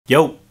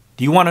Yo,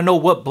 do you want to know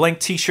what blank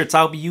t-shirts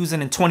I'll be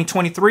using in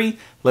 2023?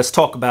 Let's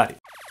talk about it.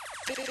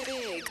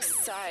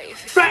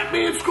 Fat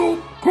Man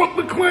Scoop,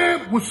 Brooklyn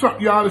Clan. What's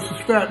up, y'all? This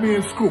is Fat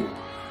Man Scoop.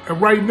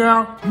 And right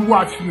now, you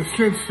watching the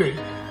sensei,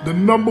 the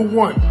number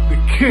one, the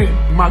king,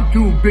 my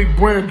dude, Big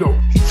Brando.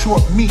 He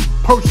taught me,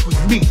 personally,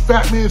 me,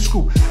 Fat Man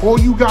Scoop. All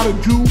you gotta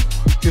do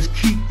is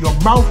keep your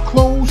mouth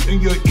closed and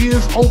your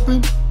ears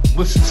open.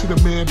 Listen to the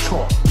man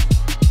talk.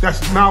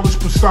 That's knowledge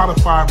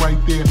personified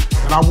right there,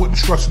 and I wouldn't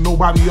trust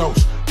nobody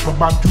else but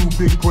my dude,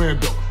 Big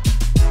Brando.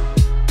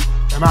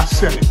 And I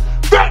said it.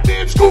 Fat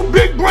Man Scoop,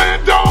 Big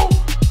Brando!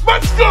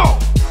 Let's go!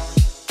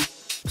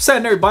 What's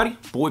happening, everybody?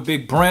 Boy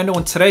Big Brando,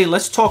 and today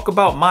let's talk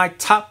about my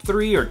top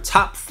 3 or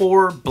top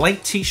 4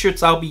 blank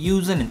t-shirts I'll be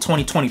using in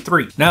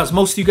 2023. Now, as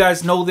most of you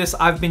guys know this,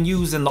 I've been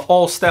using the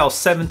Alstyle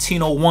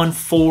 1701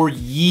 for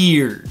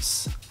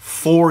years.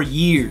 4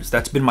 years.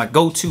 That's been my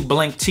go-to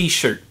blank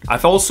t-shirt.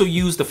 I've also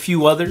used a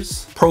few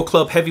others. Pro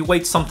Club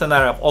Heavyweight, something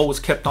that I've always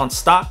kept on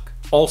stock.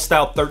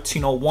 Alstyle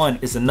 1301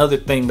 is another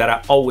thing that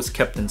I always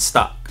kept in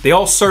stock. They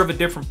all serve a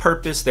different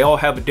purpose. They all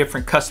have a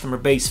different customer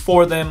base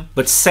for them.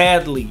 But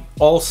sadly,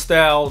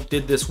 Alstyle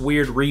did this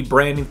weird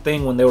rebranding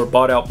thing when they were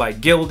bought out by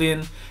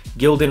Gildan.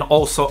 Gildan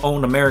also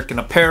owned American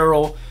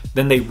Apparel.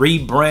 Then they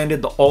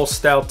rebranded the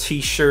Alstyle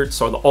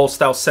t-shirts, or the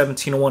Alstyle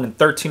 1701 and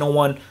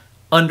 1301,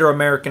 under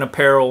American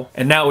Apparel,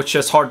 and now it's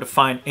just hard to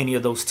find any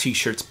of those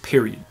t-shirts,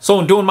 period. So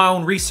in doing my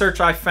own research,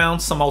 I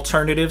found some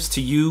alternatives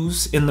to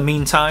use in the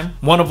meantime.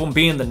 One of them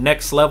being the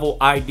Next Level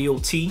Ideal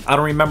T. I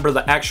don't remember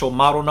the actual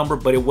model number,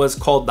 but it was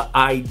called the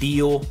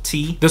Ideal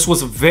T. This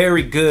was a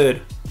very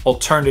good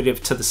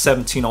alternative to the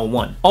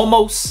 1701.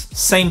 Almost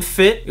same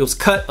fit. It was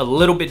cut a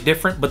little bit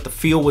different, but the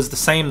feel was the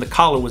same. The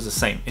collar was the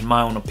same, in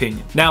my own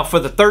opinion. Now for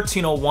the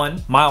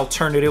 1301, my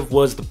alternative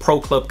was the Pro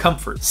Club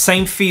Comfort.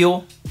 Same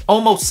feel,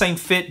 almost same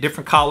fit,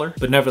 different collar,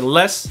 but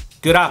nevertheless,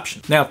 good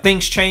option. Now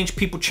things change,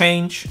 people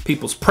change,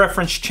 people's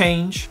preference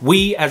change.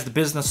 We as the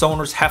business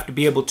owners have to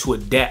be able to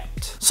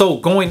adapt. So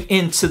going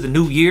into the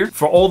new year,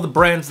 for all the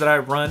brands that I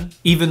run,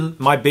 even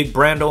my Big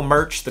Brando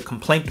merch, the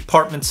complaint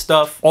department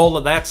stuff, all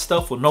of that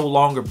stuff will no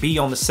longer be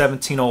on the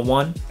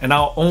 1701, and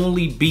I'll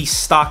only be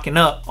stocking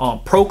up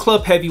on Pro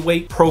Club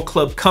Heavyweight, Pro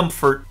Club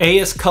Comfort,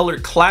 AS Color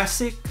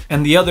Classic,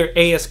 and the other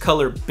AS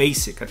Color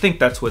Basic. I think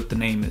that's what the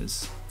name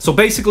is. So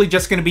basically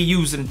just gonna be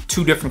using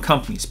 2 different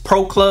companies,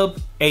 Pro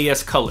Club,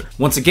 AS Color.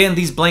 Once again,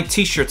 these blank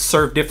t-shirts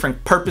serve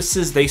different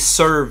purposes. They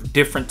serve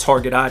different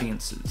target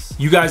audiences.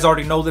 You guys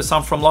already know this,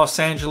 I'm from Los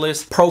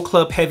Angeles. Pro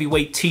Club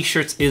Heavyweight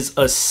t-shirts is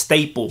a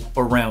staple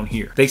around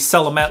here. They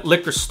sell them at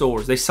liquor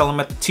stores. They sell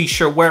them at the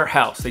t-shirt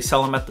warehouse. They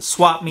sell them at the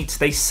swap meets.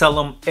 They sell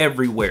them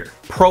everywhere.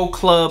 Pro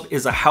Club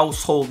is a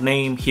household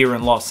name here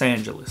in Los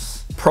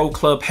Angeles. Pro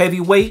Club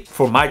Heavyweight,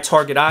 for my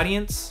target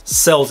audience,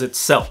 sells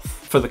itself.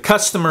 For the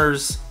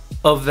customers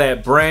of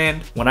that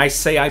brand, when I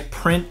say I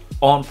print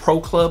on Pro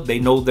Club, they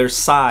know their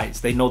size,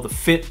 they know the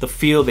fit, the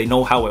feel, they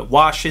know how it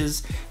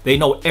washes, they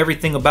know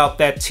everything about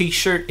that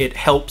t-shirt. It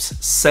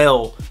helps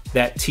sell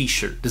that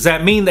t-shirt. Does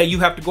that mean that you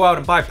have to go out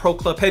and buy Pro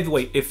Club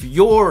Heavyweight? If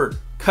your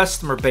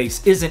customer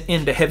base isn't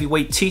into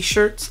heavyweight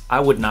t-shirts, I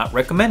would not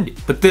recommend it.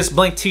 But this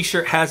blank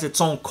t-shirt has its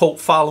own cult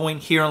following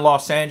here in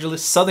Los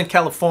Angeles, Southern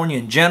California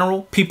in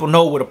general. People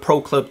know what a Pro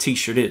Club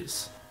t-shirt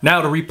is.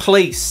 Now to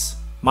replace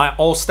my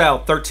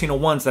Alstyle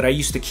 1301s that I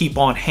used to keep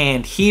on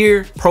hand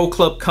here, Pro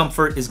Club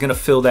Comfort is gonna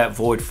fill that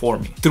void for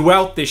me.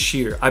 Throughout this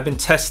year, I've been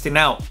testing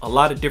out a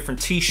lot of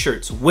different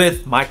t-shirts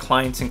with my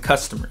clients and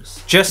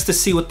customers, just to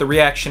see what the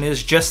reaction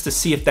is, just to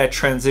see if that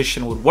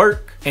transition would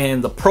work.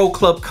 And the Pro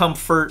Club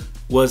Comfort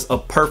was a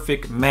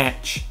perfect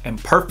match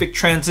and perfect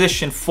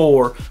transition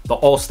for the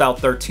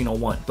Alstyle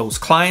 1301. Those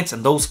clients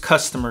and those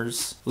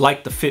customers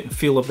like the fit and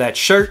feel of that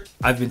shirt.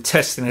 I've been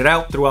testing it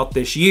out throughout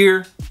this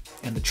year,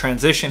 and the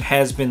transition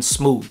has been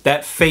smooth.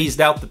 That phased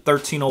out the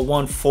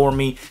 1301 for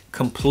me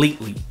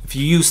completely. If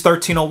you use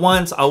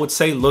 1301s, I would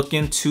say look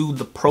into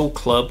the Pro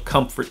Club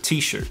Comfort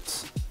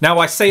t-shirts. Now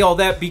I say all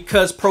that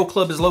because Pro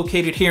Club is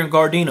located here in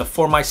Gardena.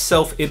 For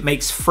myself, it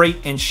makes freight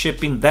and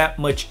shipping that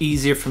much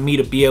easier for me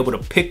to be able to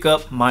pick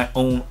up my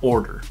own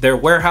order. Their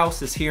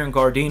warehouse is here in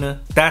Gardena.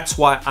 That's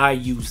why I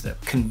use them.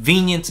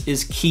 Convenience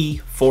is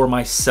key for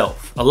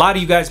myself. A lot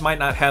of you guys might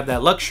not have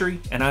that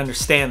luxury, and I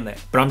understand that,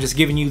 but I'm just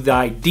giving you the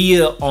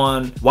idea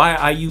on why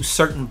I use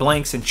certain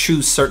blanks and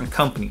choose certain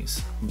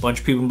companies. A bunch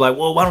of people be like,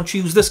 well, why don't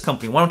you use this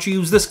company? Why don't you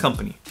use this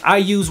company? I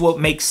use what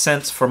makes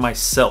sense for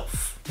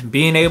myself. And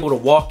being able to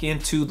walk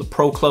into the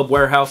Pro Club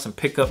warehouse and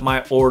pick up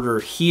my order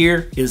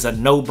here is a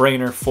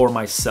no-brainer for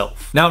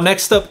myself. Now,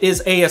 next up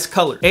is AS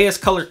Color. AS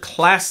Color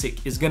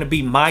Classic is gonna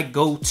be my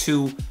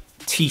go-to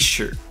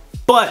t-shirt,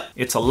 but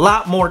it's a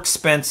lot more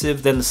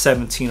expensive than the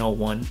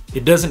 1701.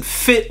 It doesn't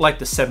fit like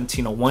the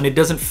 1701. It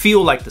doesn't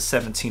feel like the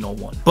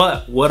 1701.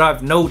 But what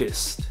I've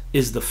noticed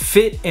is the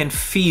fit and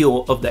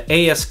feel of the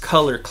AS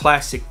Color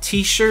Classic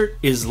t-shirt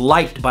is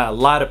liked by a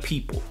lot of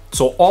people.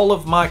 So all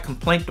of my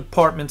complaint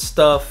department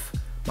stuff,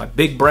 my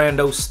Big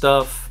Brando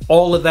stuff,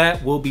 all of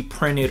that will be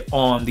printed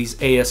on these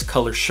AS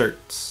Color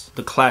shirts,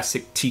 the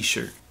classic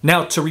t-shirt.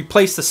 Now to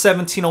replace the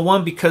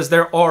 1701, because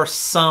there are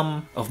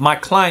some of my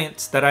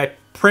clients that I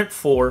print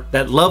for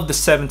that love the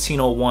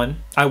 1701,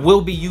 I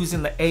will be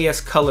using the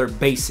AS Color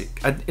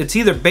Basic. It's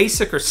either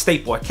Basic or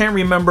Staple. I can't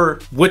remember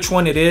which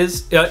one it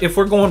is. If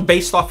we're going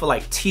based off of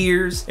like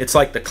tiers, it's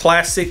like the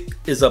Classic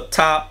is up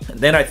top, and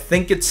then I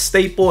think it's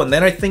Staple, and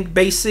then I think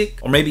Basic,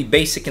 or maybe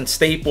Basic and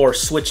Staple are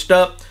switched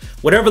up.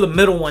 Whatever the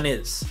middle one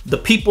is. The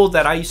people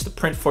that I used to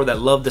print for that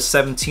love the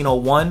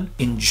 1701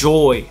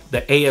 enjoy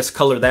the AS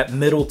Color, that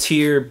middle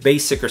tier,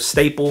 Basic or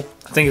Staple.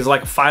 I think it's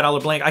like a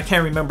 $5 blank. I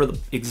can't remember the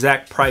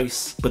exact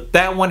price, but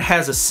that one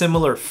has a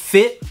similar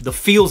fit. The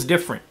feel's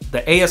different.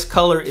 The AS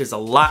Color is a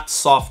lot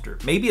softer.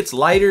 Maybe it's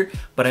lighter,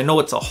 but I know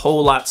it's a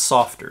whole lot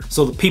softer.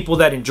 So the people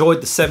that enjoyed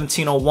the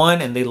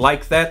 1701 and they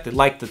like that, they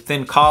like the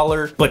thin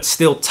collar, but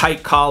still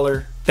tight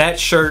collar, that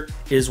shirt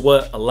is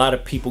what a lot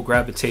of people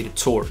gravitated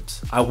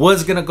towards. I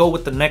was gonna go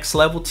with the Next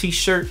Level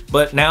t-shirt,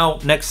 but now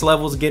Next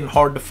Level is getting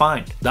hard to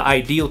find. The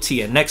Ideal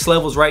tee, and Next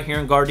Level's right here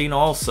in Gardena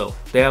also.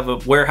 They have a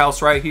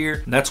warehouse right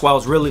here, and that's why I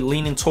was really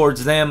leaning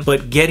towards them.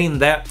 But getting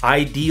that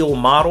Ideal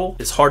model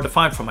is hard to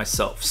find for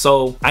myself.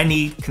 So I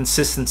need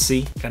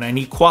consistency and I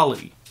need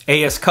quality.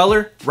 AS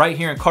Color, right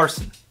here in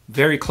Carson.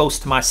 Very close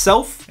to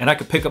myself, and I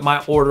could pick up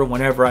my order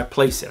whenever I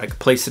place it. I could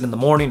place it in the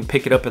morning and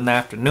pick it up in the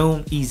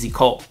afternoon, easy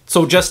call.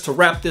 So just to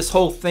wrap this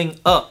whole thing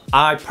up,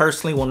 I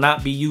personally will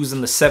not be using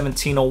the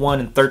 1701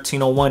 and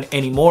 1301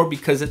 anymore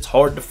because it's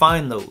hard to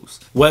find those.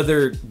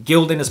 Whether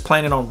Gildan is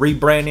planning on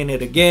rebranding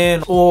it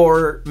again,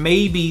 or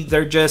maybe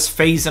they're just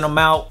phasing them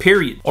out,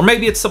 period. Or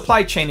maybe it's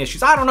supply chain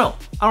issues, I don't know.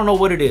 I don't know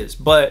what it is,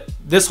 but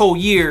this whole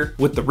year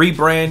with the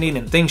rebranding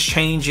and things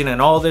changing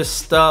and all this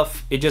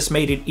stuff, it just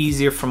made it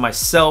easier for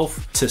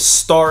myself to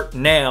start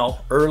now,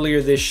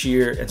 earlier this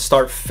year, and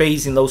start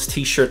phasing those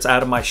t-shirts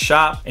out of my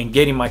shop and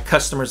getting my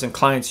customers and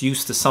clients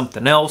used to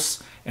something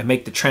else and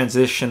make the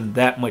transition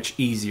that much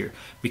easier,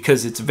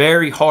 because it's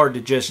very hard to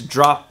just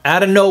drop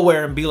out of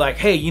nowhere and be like,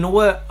 hey, you know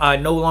what, I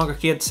no longer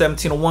get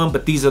 1701,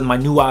 but these are my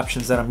new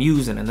options that I'm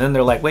using. And then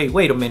they're like,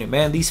 wait a minute,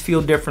 man, these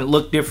feel different,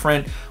 look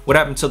different. What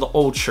happened to the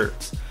old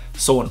shirts?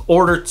 So in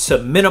order to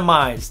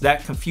minimize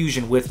that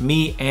confusion with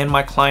me and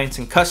my clients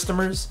and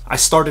customers, I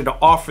started to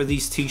offer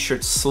these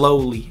t-shirts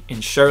slowly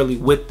and surely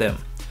with them,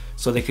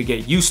 so they could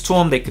get used to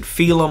them, they could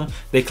feel them,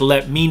 they could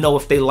let me know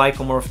if they like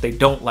them or if they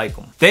don't like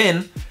them.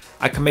 Then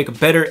I can make a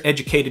better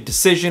educated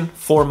decision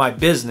for my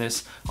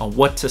business on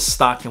what to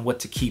stock and what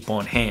to keep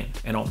on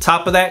hand. And on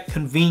top of that,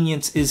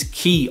 convenience is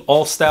key.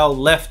 Alstyle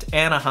left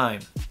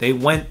Anaheim. They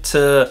went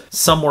to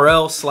somewhere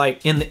else,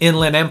 like in the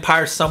Inland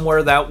Empire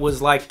somewhere that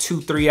was like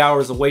 2-3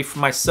 hours away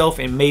from myself,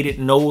 and made it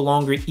no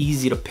longer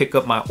easy to pick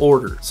up my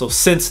order. So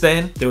since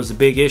then, there was a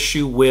big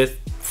issue with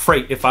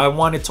freight. If I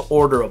wanted to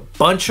order a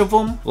bunch of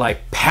them,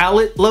 like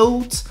pallet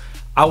loads,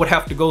 I would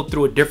have to go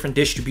through a different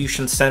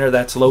distribution center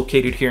that's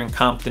located here in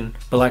Compton.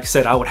 But like I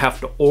said, I would have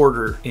to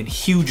order in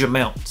huge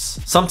amounts.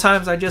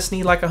 Sometimes I just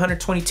need like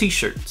 120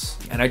 t-shirts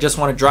and I just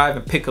want to drive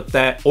and pick up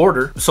that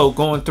order. So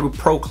going through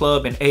Pro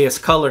Club and AS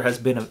Color has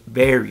been a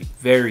very,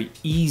 very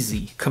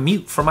easy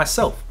commute for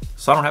myself.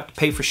 So I don't have to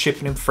pay for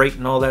shipping and freight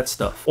and all that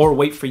stuff, or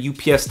wait for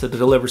UPS to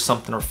deliver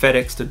something or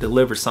FedEx to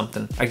deliver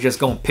something. I just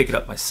go and pick it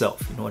up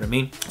myself, you know what I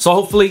mean? So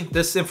hopefully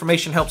this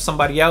information helps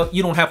somebody out.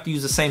 You don't have to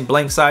use the same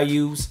blanks I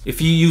use.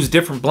 If you use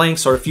different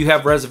blanks, or if you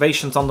have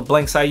reservations on the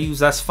blanks I use,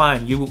 that's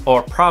fine. You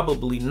are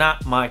probably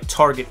not my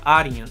target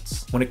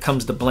audience when it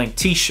comes to blank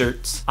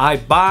t-shirts. I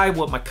buy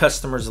what my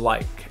customers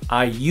like.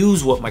 I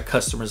use what my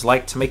customers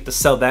like to make the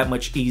sell that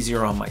much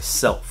easier on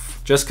myself.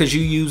 Just because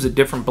you use a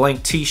different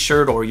blank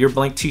t-shirt, or your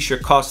blank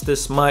t-shirt costs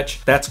this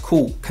much, that's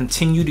cool.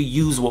 Continue to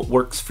use what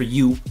works for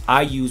you.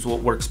 I use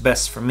what works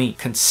best for me.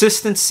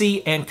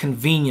 Consistency and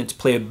convenience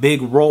play a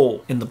big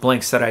role in the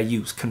blanks that I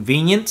use.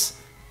 Convenience,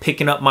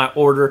 picking up my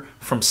order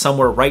from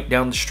somewhere right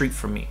down the street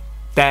from me.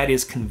 That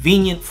is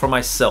convenient for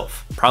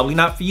myself. Probably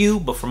not for you,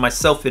 but for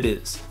myself it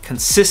is.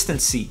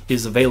 Consistency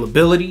is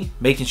availability,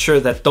 making sure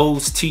that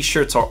those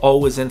t-shirts are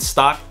always in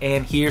stock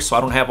and here, so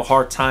I don't have a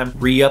hard time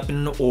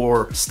re-upping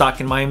or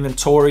stocking my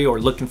inventory or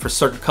looking for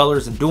certain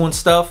colors and doing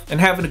stuff, and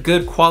having a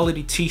good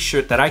quality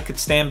t-shirt that I could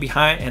stand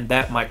behind and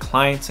that my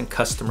clients and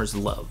customers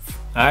love.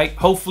 All right,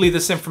 hopefully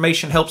this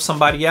information helps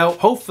somebody out.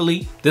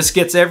 Hopefully this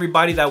gets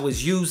everybody that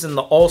was using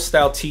the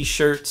Alstyle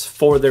t-shirts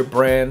for their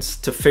brands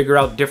to figure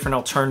out different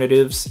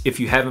alternatives, if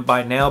you haven't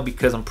by now,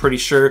 because I'm pretty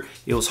sure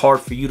it was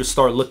hard for you to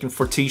start looking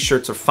for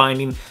t-shirts or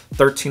finding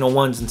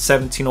 1301s and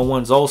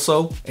 1701s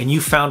also, and you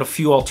found a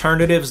few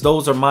alternatives.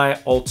 Those are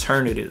my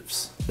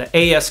alternatives. The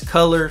AS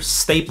Color,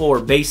 Staple, or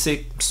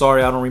Basic,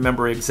 sorry, I don't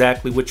remember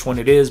exactly which one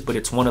it is, but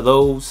it's one of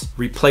those,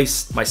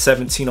 replaced my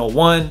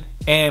 1701,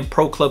 and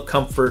Pro Club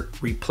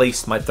Comfort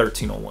replaced my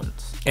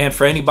 1301s. And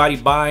for anybody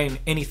buying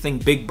anything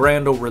Big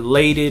Brando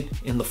related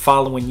in the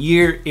following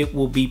year, it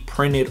will be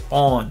printed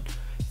on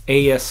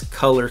AS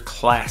Color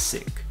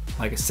Classic.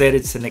 Like I said,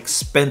 it's an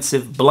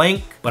expensive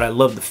blank, but I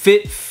love the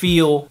fit,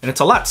 feel, and it's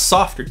a lot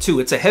softer too.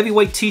 It's a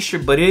heavyweight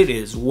t-shirt, but it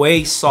is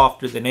way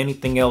softer than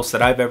anything else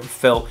that I've ever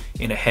felt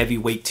in a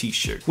heavyweight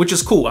t-shirt, which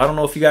is cool. I don't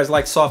know if you guys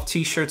like soft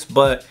t-shirts,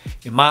 but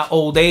in my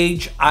old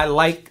age, I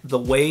like the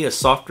way a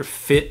softer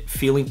fit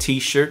feeling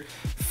t-shirt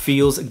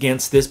feels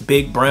against this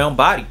big brown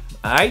body.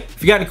 All right,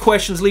 if you got any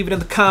questions, leave it in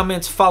the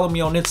comments. Follow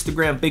me on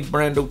Instagram, Big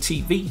Brando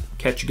TV.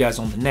 Catch you guys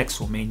on the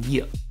next one, man.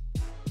 Yeah.